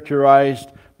characterized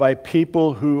by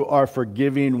people who are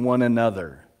forgiving one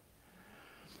another.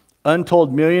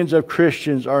 Untold millions of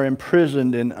Christians are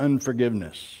imprisoned in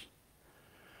unforgiveness.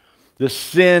 The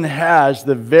sin has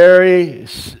the very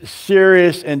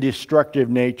serious and destructive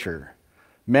nature.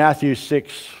 Matthew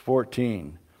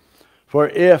 6:14. For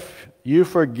if you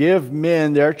forgive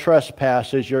men their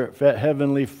trespasses, your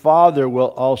heavenly Father will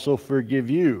also forgive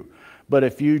you. But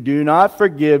if you do not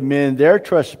forgive men their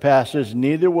trespasses,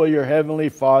 neither will your heavenly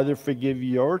Father forgive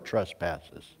your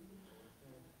trespasses.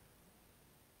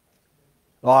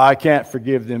 Oh, I can't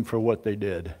forgive them for what they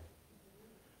did.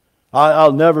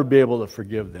 I'll never be able to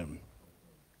forgive them.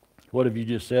 What have you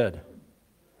just said?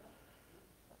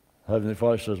 Heavenly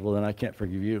Father says, well, then I can't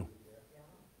forgive you.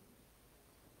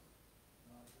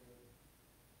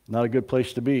 Not a good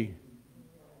place to be.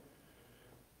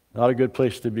 Not a good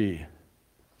place to be.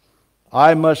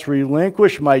 I must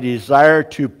relinquish my desire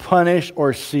to punish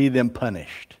or see them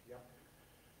punished.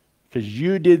 Because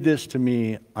you did this to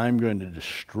me, I'm going to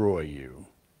destroy you.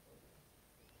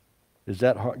 Is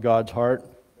that God's heart?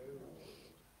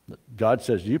 God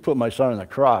says, you put my son on the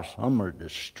cross, I'm going to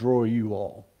destroy you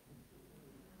all.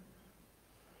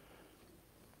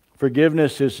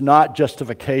 Forgiveness is not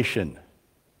justification.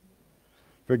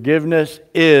 Forgiveness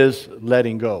is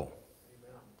letting go.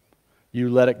 You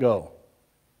let it go.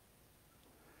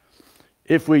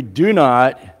 If we do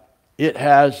not, it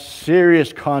has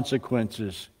serious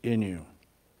consequences in you.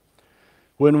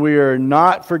 When we are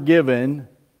not forgiven,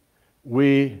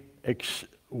 we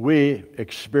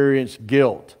experience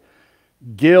guilt.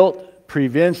 Guilt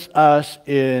prevents us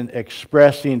in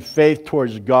expressing faith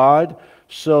towards God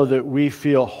so that we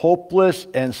feel hopeless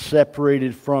and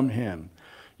separated from Him.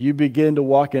 You begin to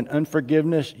walk in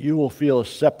unforgiveness, you will feel a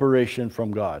separation from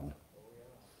God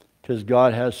because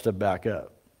God has to back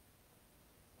up.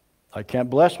 I can't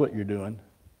bless what you're doing.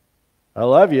 I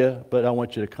love you, but I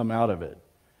want you to come out of it.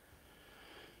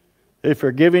 A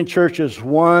forgiving church is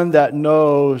one that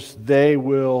knows they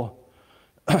will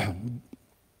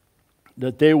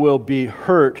that they will be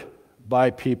hurt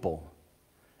by people.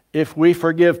 If we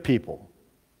forgive people,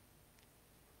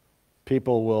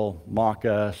 people will mock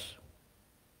us,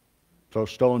 throw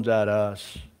stones at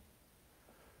us,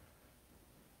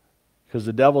 because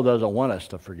the devil doesn't want us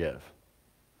to forgive.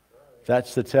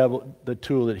 That's the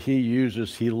tool that he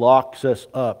uses. He locks us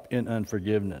up in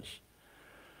unforgiveness.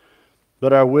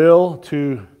 But our will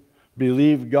to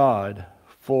believe God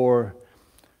for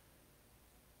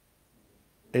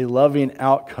a loving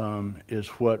outcome is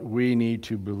what we need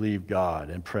to believe God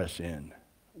and press in.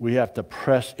 We have to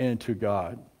press into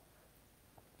God.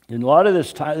 And a lot of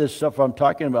this stuff I'm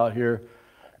talking about here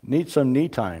needs some me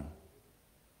time.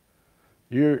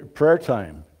 Your prayer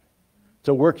time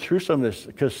to work through some of this,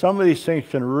 because some of these things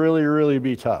can really, really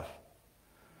be tough.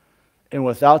 And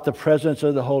without the presence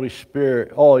of the Holy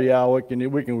Spirit, oh yeah,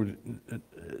 we can.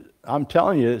 I'm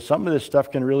telling you, some of this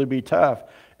stuff can really be tough.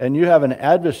 And you have an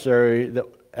adversary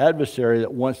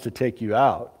that wants to take you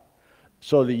out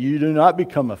so that you do not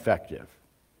become effective.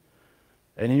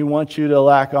 And he wants you to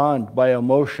lock on by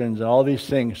emotions and all these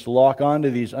things, to lock on to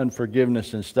these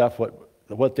unforgiveness and stuff,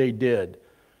 what they did.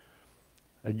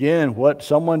 Again, what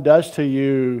someone does to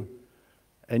you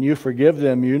and you forgive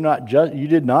them, you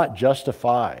did not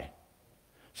justify.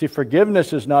 See,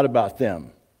 forgiveness is not about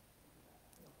them.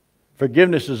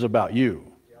 Forgiveness is about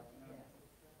you.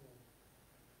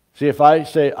 See, if I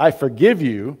say, I forgive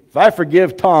you, if I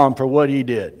forgive Tom for what he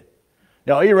did,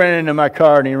 he ran into my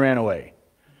car and he ran away.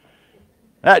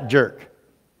 That jerk.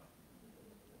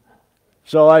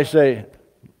 So I say,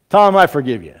 Tom, I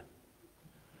forgive you.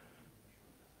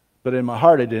 But in my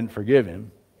heart, I didn't forgive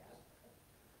him.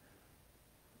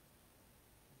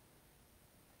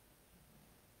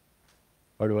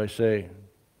 Or do I say,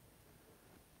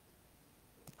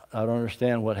 I don't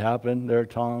understand what happened there,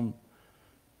 Tom,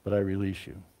 but I release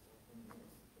you.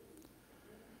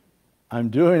 I'm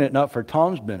doing it not for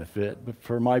Tom's benefit, but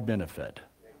for my benefit.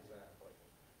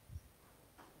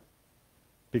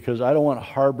 Because I don't want to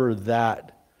harbor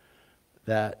that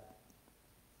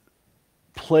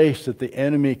place that the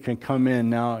enemy can come in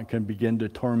now and can begin to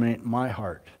torment my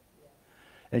heart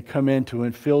and come in to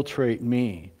infiltrate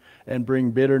me and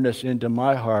bring bitterness into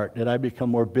my heart, that I become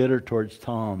more bitter towards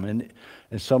Tom and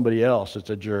somebody else that's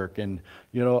a jerk. And,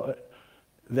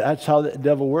 that's how the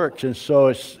devil works. And so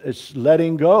it's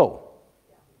letting go.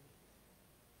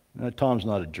 Now, Tom's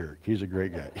not a jerk. He's a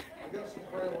great guy. I got some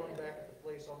prayer line back at the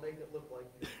place. I'll make it look like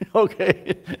you.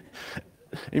 Okay.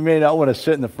 He may not want to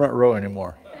sit in the front row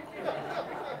anymore.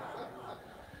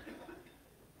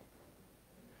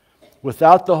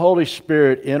 Without the Holy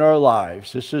Spirit in our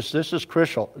lives, this is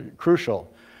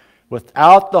crucial.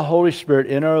 Without the Holy Spirit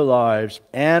in our lives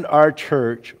and our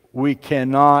church, we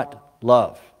cannot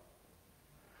love,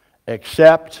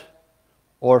 accept,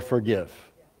 or forgive.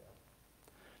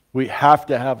 We have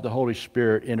to have the Holy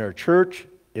Spirit in our church,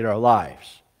 in our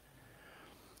lives.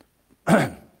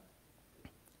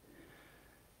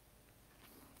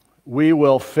 we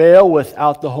will fail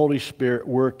without the Holy Spirit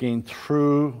working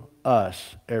through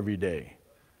us every day.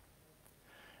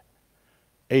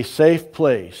 A safe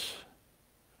place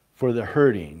for the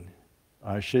hurting,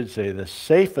 I should say the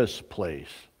safest place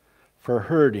for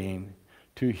hurting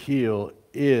to heal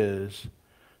is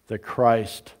the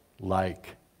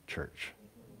Christ-like church.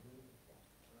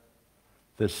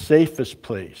 The safest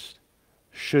place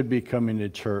should be coming to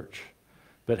church.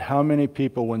 But how many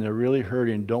people, when they're really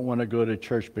hurting, don't want to go to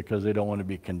church because they don't want to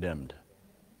be condemned?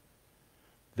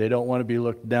 They don't want to be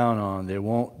looked down on. They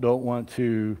don't want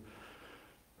to,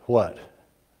 what?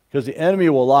 Because the enemy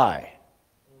will lie.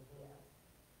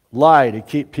 Lie to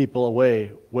keep people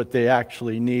away. What they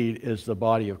actually need is the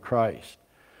body of Christ.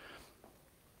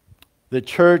 The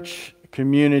church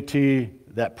community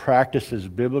that practices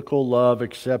biblical love,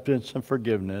 acceptance, and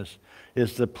forgiveness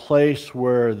is the place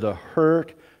where the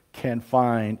hurt can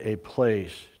find a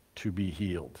place to be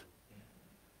healed.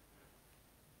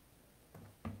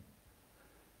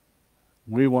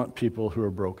 We want people who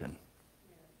are broken,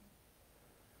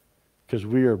 because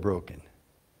we are broken,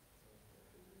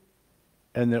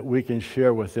 and that we can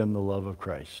share with them the love of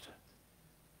Christ.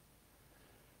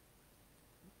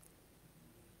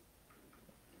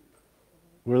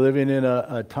 We're living in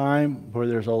a time where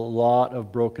there's a lot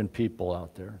of broken people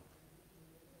out there.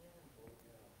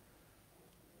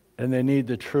 And they need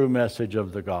the true message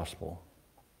of the gospel.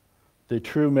 The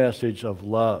true message of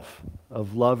love,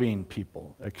 of loving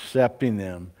people, accepting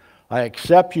them. I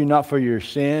accept you not for your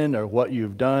sin or what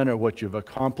you've done or what you've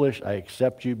accomplished. I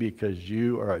accept you because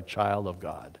you are a child of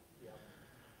God.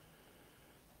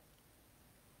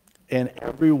 And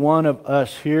every one of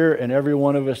us here and every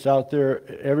one of us out there,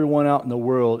 everyone out in the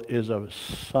world is a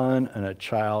son and a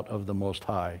child of the Most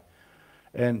High.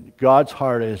 And God's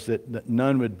heart is that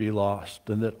none would be lost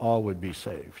and that all would be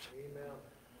saved. Amen.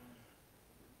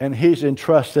 And He's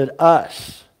entrusted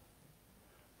us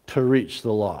to reach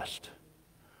the lost.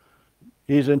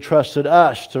 He's entrusted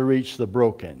us to reach the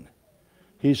broken.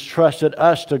 He's trusted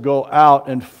us to go out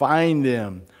and find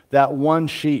them, that one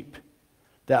sheep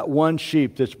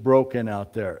that's broken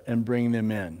out there, and bring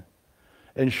them in.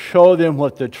 And show them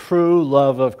what the true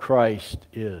love of Christ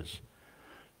is.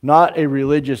 Not a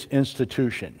religious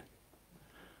institution.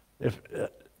 If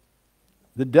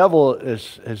the devil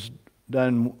has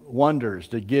done wonders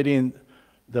to getting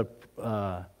the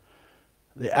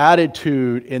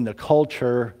attitude in the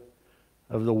culture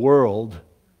of the world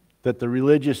that the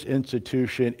religious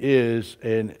institution is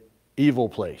an evil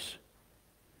place,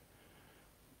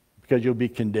 because you'll be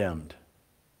condemned.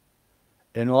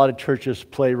 And a lot of churches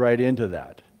play right into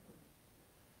that.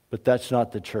 But that's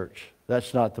not the church.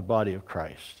 That's not the body of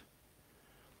Christ.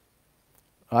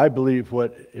 I believe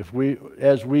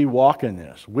as we walk in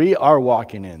this, we are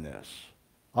walking in this.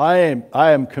 I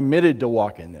am committed to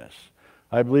walk in this.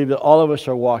 I believe that all of us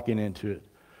are walking into it.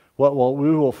 What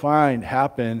we will find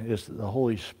happen is that the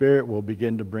Holy Spirit will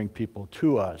begin to bring people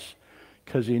to us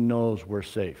because He knows we're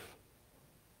safe.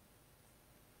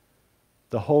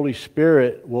 The Holy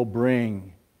Spirit will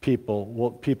bring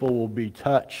people. People will be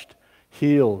touched,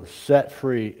 healed, set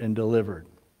free, and delivered.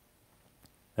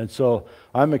 And so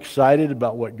I'm excited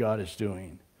about what God is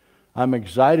doing. I'm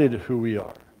excited who we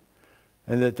are,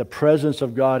 and that the presence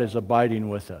of God is abiding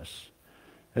with us.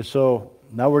 And so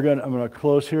now I'm going to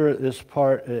close here this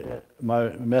part, my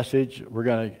message. We're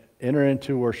going to enter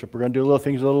into worship. We're going to do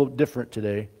things a little different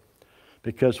today,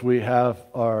 because we have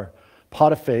our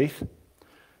pot of faith.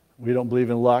 We don't believe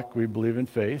in luck, we believe in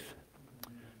faith.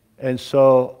 And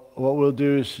so what we'll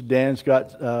do is Dan's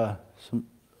got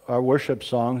our worship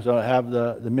songs. I'll have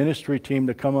the ministry team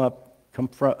to come up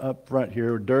front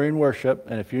here during worship.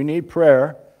 And if you need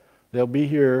prayer, they'll be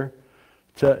here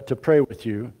to pray with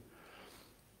you.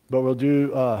 But we'll do,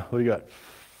 what do you got,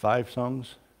 5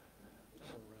 songs?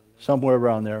 Somewhere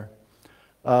around there.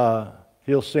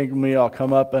 He'll sing to me, I'll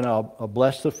come up and I'll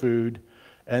bless the food.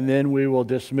 And then we will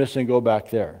dismiss and go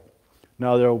back there.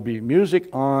 Now there will be music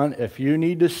on. If you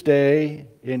need to stay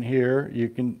in here, you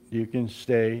can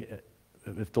stay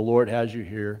if the Lord has you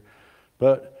here.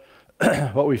 But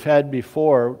what we've had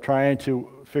before, trying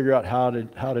to figure out how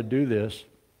to do this,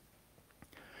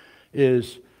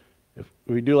 is if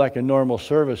we do like a normal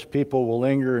service, people will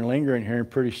linger in here, and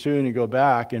pretty soon you go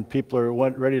back, and people are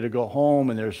ready to go home,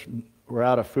 and we're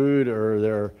out of food,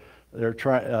 or they're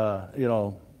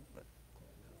trying,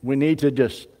 we need to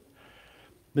just,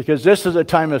 because this is a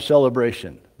time of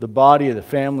celebration, the body of the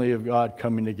family of God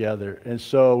coming together. And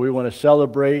so we want to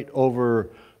celebrate over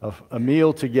a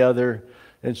meal together.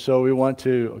 And so we want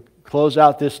to close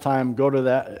out this time, go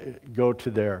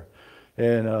to there.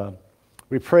 And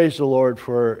we praise the Lord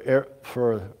for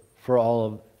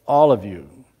all all of you.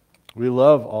 We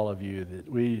love all of you, that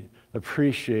we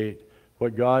appreciate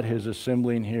what God is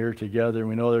assembling here together.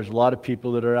 We know there's a lot of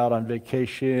people that are out on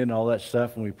vacation, all that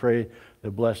stuff, and we pray the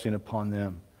blessing upon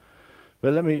them.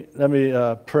 But let me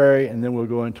pray, and then we'll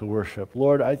go into worship.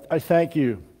 Lord, I thank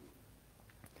you.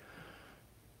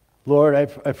 Lord,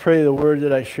 I pray the word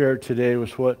that I shared today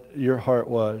was what your heart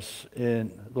was.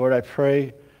 And Lord, I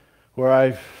pray where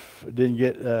I didn't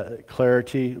get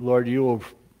clarity, Lord, you will,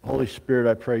 Holy Spirit,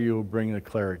 I pray you will bring the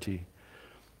clarity.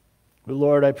 But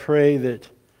Lord, I pray that,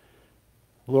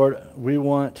 Lord, we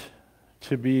want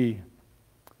to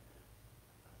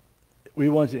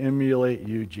emulate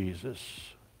you, Jesus,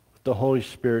 with the Holy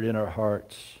Spirit in our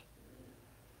hearts.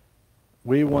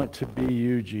 We want to be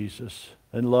you, Jesus,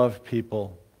 and love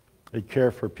people and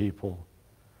care for people.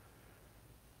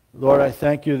 Lord, I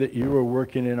thank you that you are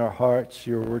working in our hearts,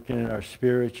 you're working in our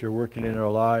spirits, you're working in our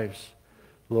lives.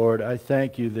 Lord, I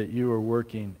thank you that you are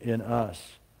working in us.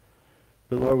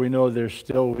 But Lord, we know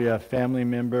we have family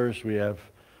members, we have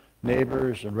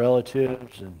neighbors and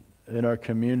relatives and in our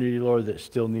community, Lord, that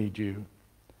still need you.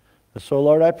 And so,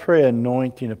 Lord, I pray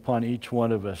anointing upon each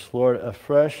one of us. Lord, a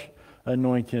fresh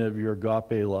anointing of your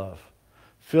agape love.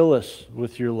 Fill us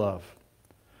with your love.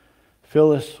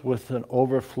 Fill us with an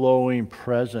overflowing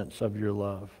presence of your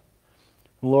love.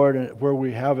 Lord, where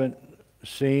we haven't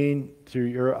seen through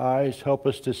your eyes, help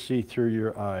us to see through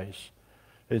your eyes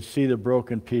and see the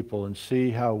broken people and see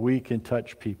how we can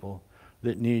touch people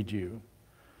that need you.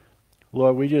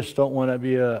 Lord, we just don't want to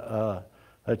be a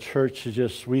church that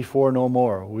just we for no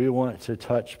more. We want to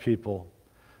touch people.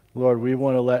 Lord, we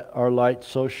want to let our light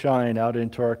so shine out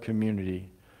into our community.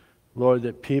 Lord,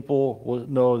 that people will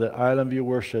know that Island View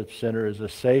Worship Center is a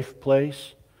safe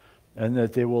place and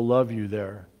that they will love you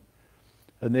there.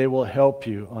 And they will help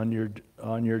you on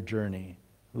your journey.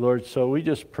 Lord, so we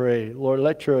just pray, Lord,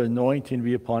 let your anointing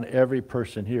be upon every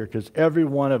person here, because every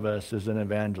one of us is an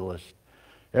evangelist.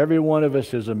 Every one of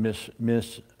us is a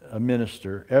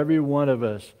minister. Every one of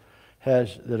us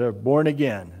that are born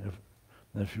again.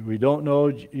 If we don't know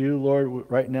you, Lord,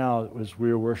 right now as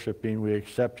we are worshiping, we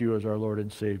accept you as our Lord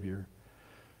and Savior.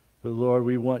 But Lord,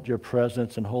 we want your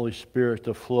presence and Holy Spirit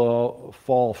to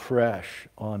fall fresh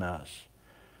on us.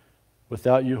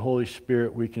 Without you, Holy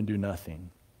Spirit, we can do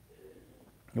nothing.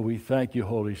 And we thank you,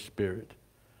 Holy Spirit.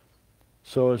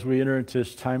 So as we enter into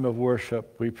this time of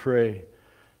worship, we pray,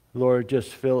 Lord,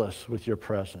 just fill us with your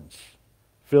presence.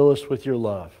 Fill us with your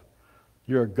love,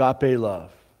 your agape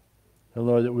love. And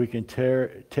Lord, that we can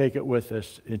take it with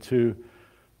us into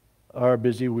our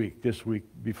busy week, this week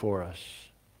before us.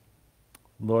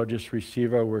 Lord, just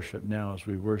receive our worship now as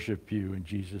we worship you in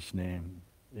Jesus' name.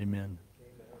 Amen.